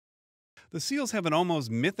The SEALs have an almost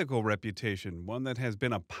mythical reputation, one that has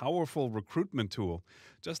been a powerful recruitment tool.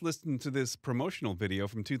 Just listen to this promotional video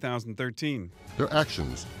from 2013. Their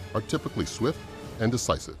actions are typically swift and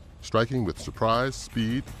decisive, striking with surprise,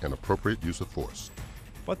 speed, and appropriate use of force.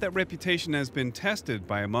 But that reputation has been tested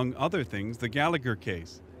by, among other things, the Gallagher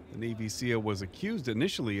case. The Navy SEAL was accused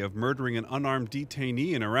initially of murdering an unarmed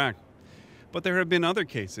detainee in Iraq. But there have been other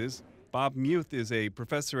cases. Bob Muth is a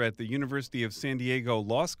professor at the University of San Diego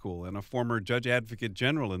Law School and a former Judge Advocate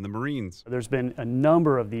General in the Marines. There's been a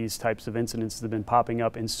number of these types of incidents that have been popping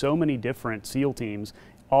up in so many different SEAL teams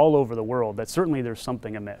all over the world that certainly there's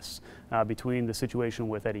something amiss. Between the situation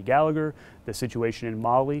with Eddie Gallagher, the situation in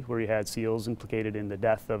Mali where you had SEALs implicated in the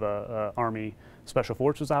death of a Army Special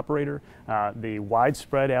Forces operator, the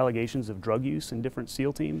widespread allegations of drug use in different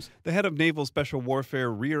SEAL teams. The head of Naval Special Warfare,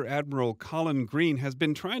 Rear Admiral Colin Green, has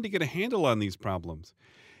been trying to get a handle on these problems.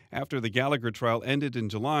 After the Gallagher trial ended in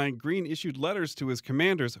July, Green issued letters to his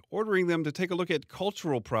commanders ordering them to take a look at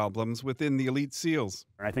cultural problems within the elite SEALs.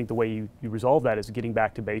 I think the way you resolve that is getting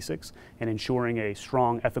back to basics and ensuring a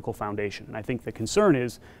strong ethical foundation. And I think the concern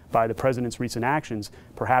is, by the president's recent actions,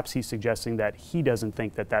 perhaps he's suggesting that he doesn't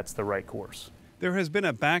think that that's the right course. There has been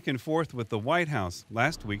a back and forth with the White House.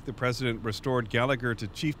 Last week, the president restored Gallagher to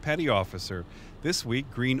chief petty officer. This week,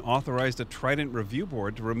 Green authorized a Trident review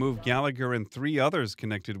board to remove Gallagher and 3 others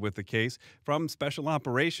connected with the case from special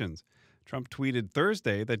operations. Trump tweeted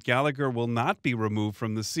Thursday that Gallagher will not be removed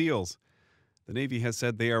from the SEALs. The Navy has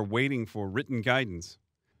said they are waiting for written guidance.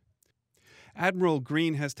 Admiral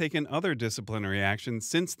Green has taken other disciplinary action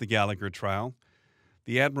since the Gallagher trial.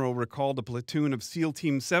 The admiral recalled a platoon of SEAL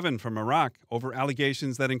Team 7 from Iraq over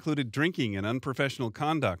allegations that included drinking and unprofessional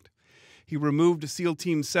conduct. He removed SEAL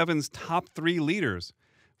Team 7's top 3 leaders.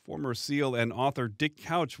 Former SEAL and author Dick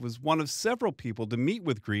Couch was one of several people to meet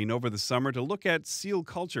with Green over the summer to look at SEAL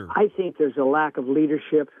culture. I think there's a lack of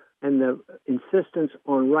leadership and the insistence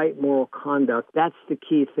on right moral conduct. That's the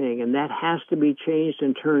key thing, and that has to be changed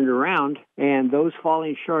and turned around, and those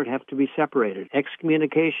falling short have to be separated.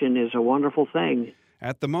 Excommunication is a wonderful thing.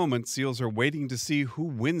 At the moment, SEALs are waiting to see who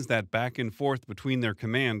wins that back and forth between their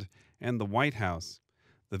command and the White House.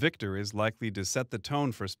 The victor is likely to set the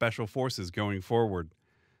tone for special forces going forward.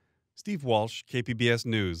 Steve Walsh, KPBS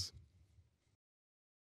News.